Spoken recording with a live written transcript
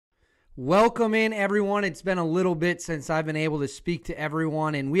Welcome in, everyone. It's been a little bit since I've been able to speak to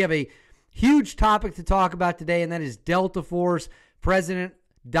everyone, and we have a huge topic to talk about today, and that is Delta Force, President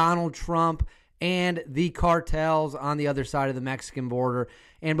Donald Trump, and the cartels on the other side of the Mexican border.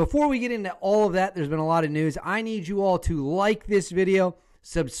 And before we get into all of that, there's been a lot of news. I need you all to like this video,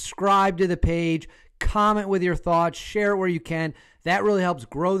 subscribe to the page, comment with your thoughts, share it where you can. That really helps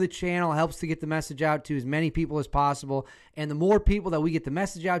grow the channel, helps to get the message out to as many people as possible. And the more people that we get the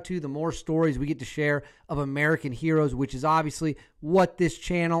message out to, the more stories we get to share of American heroes, which is obviously what this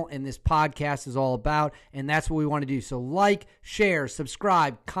channel and this podcast is all about. And that's what we want to do. So like, share,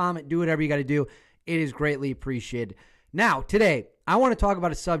 subscribe, comment, do whatever you got to do. It is greatly appreciated. Now, today, I want to talk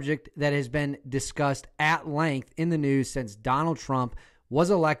about a subject that has been discussed at length in the news since Donald Trump was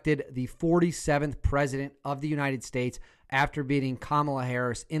elected the 47th president of the United States after beating Kamala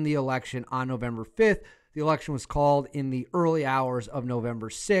Harris in the election on November 5th. The election was called in the early hours of November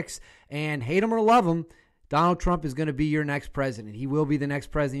 6th. And hate him or love him, Donald Trump is going to be your next president. He will be the next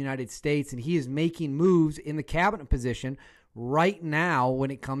president of the United States, and he is making moves in the cabinet position right now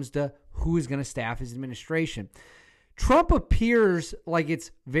when it comes to who is going to staff his administration. Trump appears like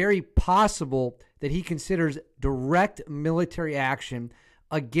it's very possible that he considers direct military action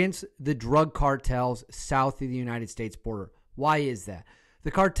against the drug cartels south of the United States border. Why is that?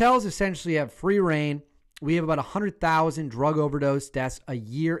 The cartels essentially have free reign. We have about 100,000 drug overdose deaths a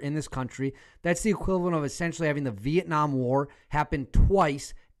year in this country. That's the equivalent of essentially having the Vietnam War happen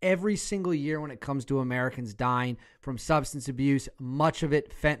twice every single year when it comes to Americans dying from substance abuse, much of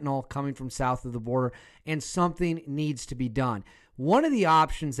it fentanyl coming from south of the border, and something needs to be done. One of the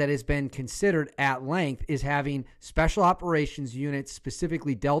options that has been considered at length is having special operations units,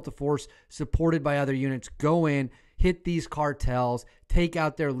 specifically Delta Force, supported by other units, go in, hit these cartels, take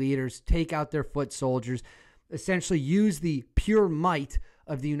out their leaders, take out their foot soldiers, essentially use the pure might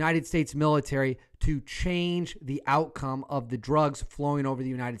of the United States military to change the outcome of the drugs flowing over the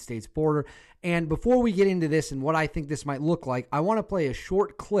United States border. And before we get into this and what I think this might look like, I want to play a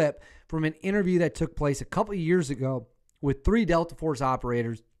short clip from an interview that took place a couple of years ago with 3 Delta Force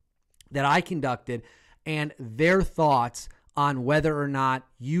operators that I conducted and their thoughts on whether or not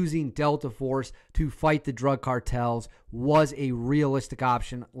using Delta Force to fight the drug cartels was a realistic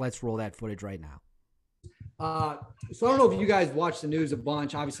option. Let's roll that footage right now. So I don't know if you guys watch the news a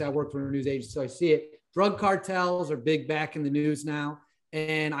bunch. Obviously, I work for a news agency, so I see it. Drug cartels are big back in the news now.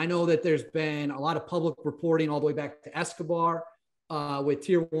 And I know that there's been a lot of public reporting all the way back to Escobar with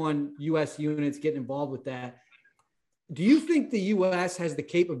Tier 1 U.S. units getting involved with that. Do you think the U.S. has the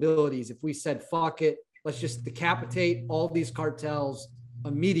capabilities, if we said, fuck it, let's just decapitate all these cartels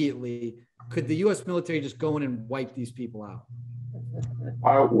immediately, could the U.S. military just go in and wipe these people out?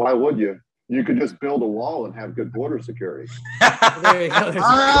 Why would you? You could just build a wall and have good border security. There you go.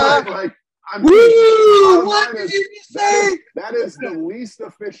 What did you say? That is the least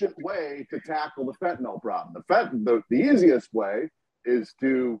efficient way to tackle the fentanyl problem. The easiest way is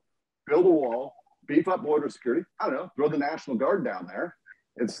to build a wall, beef up border security. I don't know, throw the National Guard down there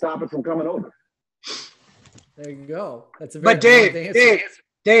and stop it from coming over. There you go. That's a very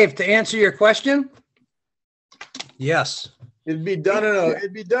Dave, to answer your question, yes. It'd be done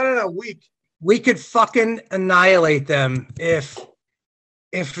in a week. We could fucking annihilate them if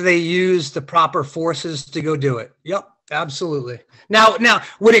they use the proper forces to go do it. Yep, absolutely. Now,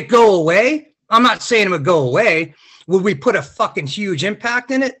 would it go away? I'm not saying it would go away. Would we put a fucking huge impact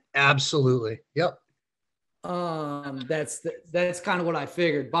in it? Absolutely. Yep. That's kind of what I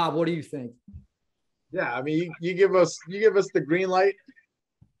figured. Bob, what do you think? Yeah, I mean, you give us the green light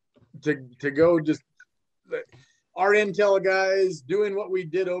to go. Just our intel guys doing what we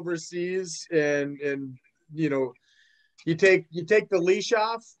did overseas, and you know, you take the leash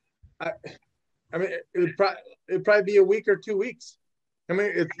off. I mean, it'd probably be a week or 2 weeks. I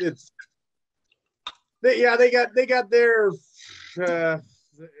mean, they got their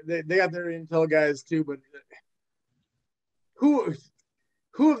intel guys too, but who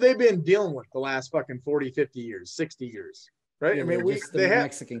have they been dealing with the last fucking 40, 50 years, 60 years? Right? Yeah, I mean, they have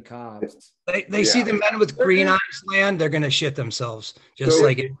Mexican cops. They see the men with green eyes land, they're gonna shit themselves, just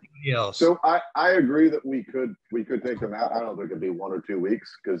like anybody else. So I agree that we could take them out. I don't think it'd be 1 or 2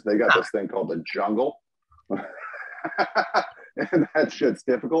 weeks because they got this thing called the jungle. And that shit's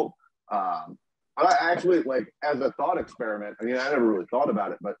difficult. But I actually, like, as a thought experiment, I mean, I never really thought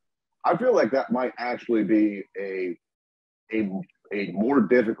about it, but I feel like that might actually be a more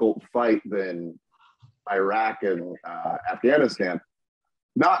difficult fight than Iraq and Afghanistan,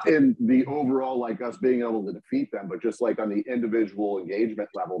 Not in the overall, like us being able to defeat them, but just like on the individual engagement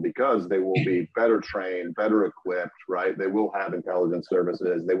level, because they will be better trained, better equipped, right? They will have intelligence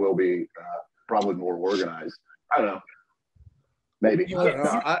services. They will be probably more organized. I don't know. Maybe.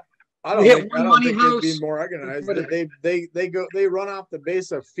 I don't think they'd be more organized. They run off the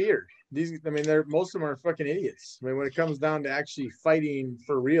base of fear. Most of them are fucking idiots. I mean, when it comes down to actually fighting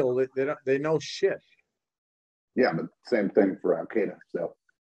for real, they know shit. Yeah, but same thing for Al Qaeda. So,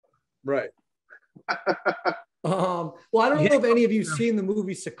 right. Well, I don't know if any of you've seen the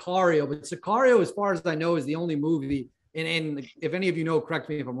movie Sicario, but Sicario, as far as I know, is the only movie. And if any of you know, correct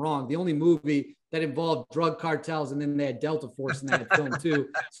me if I'm wrong, the only movie that involved drug cartels, and then they had Delta Force in that film too,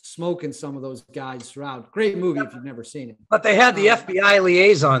 smoking some of those guys throughout. Great movie if you've never seen it. But they had the FBI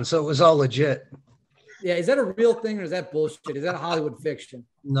liaison, so it was all legit. Yeah, is that a real thing or is that bullshit? Is that Hollywood fiction?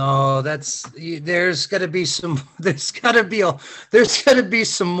 No, there's got to be some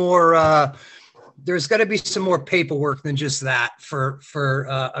more paperwork than just that for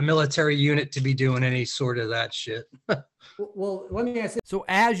a military unit to be doing any sort of that shit. Well, let me ask you. So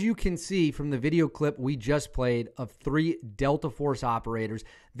as you can see from the video clip we just played of 3 Delta Force operators,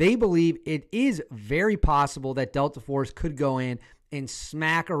 they believe it is very possible that Delta Force could go in and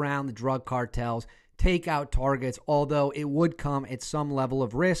smack around the drug cartels, take out targets, although it would come at some level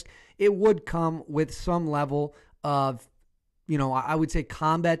of risk. It would come with some level of, I would say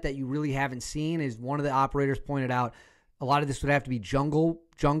combat that you really haven't seen. As one of the operators pointed out, a lot of this would have to be jungle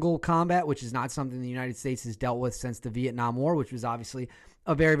combat, which is not something the United States has dealt with since the Vietnam War, which was obviously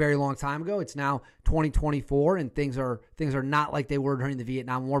a very, very long time ago. It's now 2024, and things are not like they were during the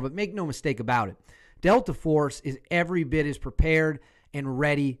Vietnam War, but make no mistake about it. Delta Force is every bit as prepared and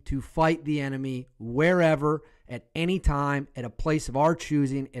ready to fight the enemy wherever, at any time, at a place of our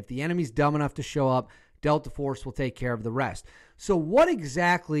choosing. If the enemy's dumb enough to show up, Delta Force will take care of the rest. So what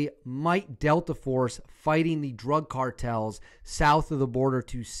exactly might Delta Force fighting the drug cartels south of the border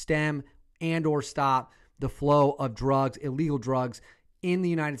to stem and or stop the flow of drugs, illegal drugs, in the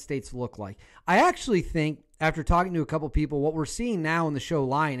United States look like? I actually think, after talking to a couple people, what we're seeing now in the show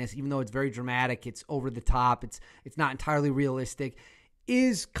Lioness, even though it's very dramatic, it's over the top, it's not entirely realistic,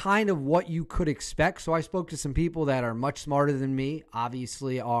 is kind of what you could expect. So I spoke to some people that are much smarter than me,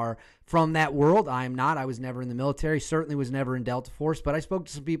 obviously are from that world. I am not. I was never in the military, certainly was never in Delta Force, but I spoke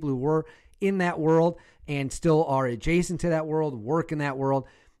to some people who were in that world and still are adjacent to that world, work in that world.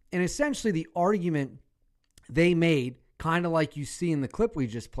 And essentially the argument they made, kind of like you see in the clip we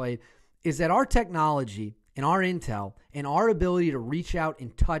just played, is that our technology and our intel and our ability to reach out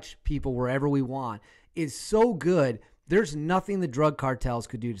and touch people wherever we want is so good, there's nothing the drug cartels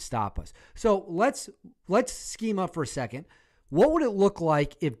could do to stop us. So let's scheme up for a second. What would it look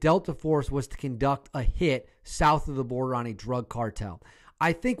like if Delta Force was to conduct a hit south of the border on a drug cartel?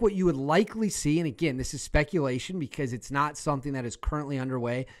 I think what you would likely see, and again, this is speculation because it's not something that is currently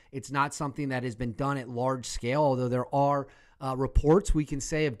underway. It's not something that has been done at large scale, although there are reports we can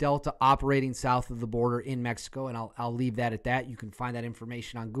say of Delta operating south of the border in Mexico, and I'll leave that at that. You can find that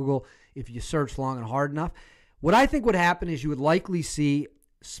information on Google if you search long and hard enough. What I think would happen is you would likely see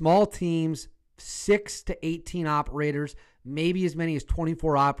small teams, 6 to 18 operators, maybe as many as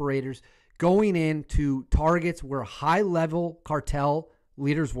 24 operators, going into targets where high-level cartel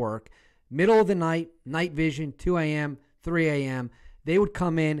leaders work, middle of the night, night vision, 2 a.m., 3 a.m. They would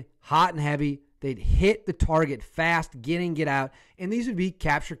come in hot and heavy. They'd hit the target fast, get in, get out. And these would be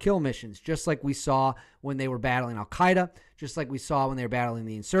capture-kill missions, just like we saw when they were battling Al-Qaeda, just like we saw when they were battling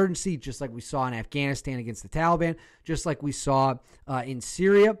the insurgency, just like we saw in Afghanistan against the Taliban, just like we saw in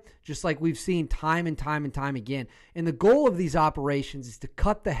Syria, just like we've seen time and time and time again. And the goal of these operations is to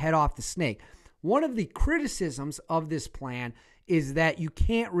cut the head off the snake. One of the criticisms of this plan is that you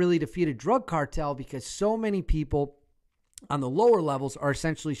can't really defeat a drug cartel because so many people on the lower levels are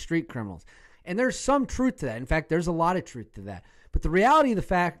essentially street criminals. And there's some truth to that. In fact, there's a lot of truth to that. But the reality of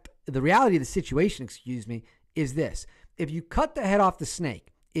the situation, is this. If you cut the head off the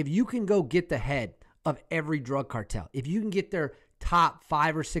snake, if you can go get the head of every drug cartel, if you can get their top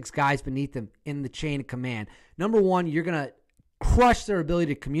 5 or 6 guys beneath them in the chain of command, number one, you're going to crush their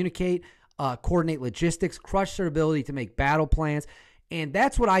ability to communicate, coordinate logistics, crush their ability to make battle plans. And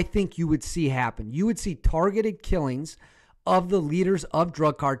that's what I think you would see happen. You would see targeted killings of the leaders of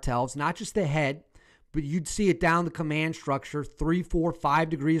drug cartels, not just the head, but you'd see it down the command structure, 3, 4, 5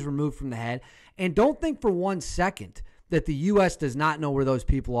 degrees removed from the head. And don't think for 1 second that the U.S. does not know where those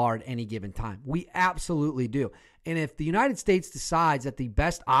people are at any given time. We absolutely do. And if the United States decides that the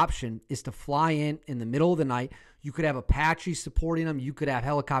best option is to fly in the middle of the night, you could have Apache supporting them. You could have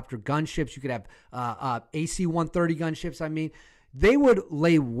helicopter gunships. You could have AC-130 gunships. they would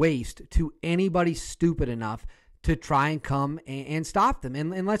lay waste to anybody stupid enough to try and come and stop them.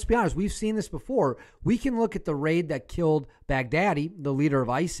 And let's be honest, we've seen this before. We can look at the raid that killed Baghdadi, the leader of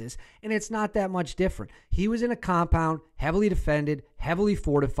ISIS, and it's not that much different. He was in a compound, heavily defended, heavily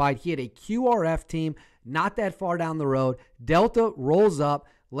fortified. He had a QRF team not that far down the road. Delta rolls up,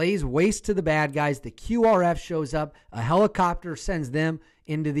 lays waste to the bad guys. The QRF shows up. A helicopter sends them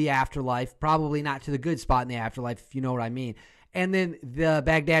into the afterlife, probably not to the good spot in the afterlife, if you know what I mean. And then the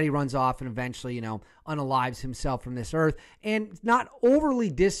Baghdadi runs off and eventually, unalives himself from this earth. And not overly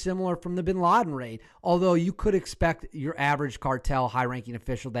dissimilar from the bin Laden raid, although you could expect your average cartel high-ranking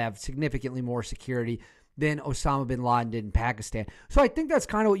official to have significantly more security than Osama bin Laden did in Pakistan. So I think that's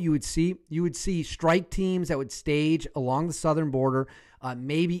kind of what you would see. You would see strike teams that would stage along the southern border,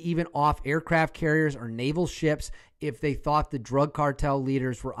 maybe even off aircraft carriers or naval ships if they thought the drug cartel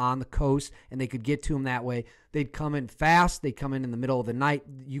leaders were on the coast and they could get to them that way. They'd come in fast. They'd come in the middle of the night.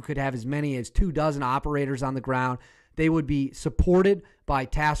 You could have as many as 24 operators on the ground. They would be supported by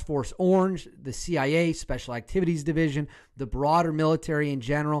Task Force Orange, the CIA, Special Activities Division, the broader military in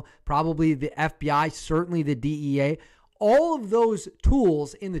general, probably the FBI, certainly the DEA. All of those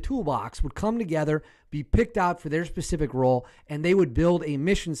tools in the toolbox would come together, be picked out for their specific role, and they would build a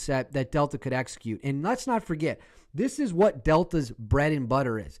mission set that Delta could execute. And let's not forget, this is what Delta's bread and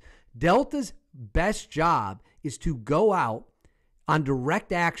butter is. Delta's best job is to go out on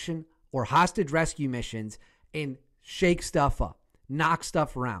direct action or hostage rescue missions and shake stuff up, knock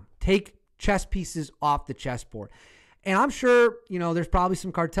stuff around, take chess pieces off the chessboard. And I'm sure, there's probably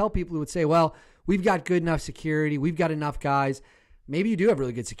some cartel people who would say, well, we've got good enough security. We've got enough guys. Maybe you do have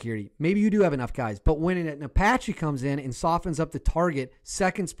really good security. Maybe you do have enough guys. But when an Apache comes in and softens up the target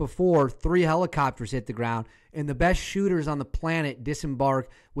seconds before 3 helicopters hit the ground and the best shooters on the planet disembark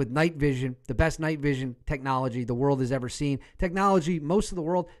with night vision, the best night vision technology the world has ever seen, technology most of the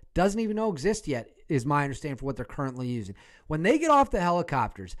world doesn't even know exists yet, is my understanding for what they're currently using. When they get off the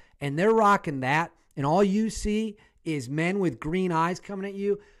helicopters and they're rocking that and all you see is men with green eyes coming at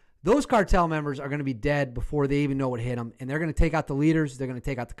you, those cartel members are going to be dead before they even know what hit them. And they're going to take out the leaders. They're going to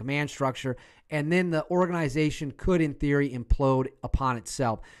take out the command structure. And then the organization could, in theory, implode upon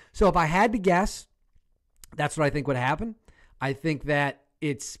itself. So if I had to guess, that's what I think would happen. I think that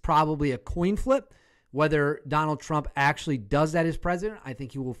it's probably a coin flip whether Donald Trump actually does that as president. I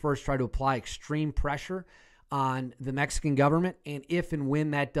think he will first try to apply extreme pressure on the Mexican government. And if and when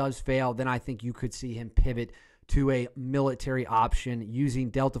that does fail, then I think you could see him pivot to a military option using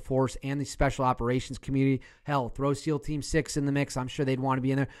Delta Force and the Special Operations community. Hell, throw SEAL Team 6 in the mix. I'm sure they'd want to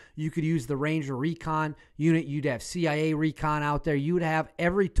be in there. You could use the Ranger Recon unit. You'd have CIA Recon out there. You would have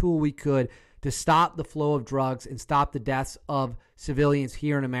every tool we could to stop the flow of drugs and stop the deaths of civilians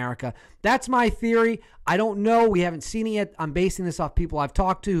here in America. That's my theory. I don't know. We haven't seen it yet. I'm basing this off people I've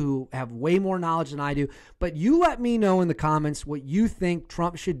talked to who have way more knowledge than I do. But you let me know in the comments what you think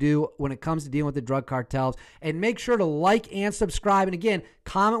Trump should do when it comes to dealing with the drug cartels. And make sure to like and subscribe. And again,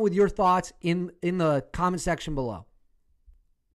 comment with your thoughts in the comment section below.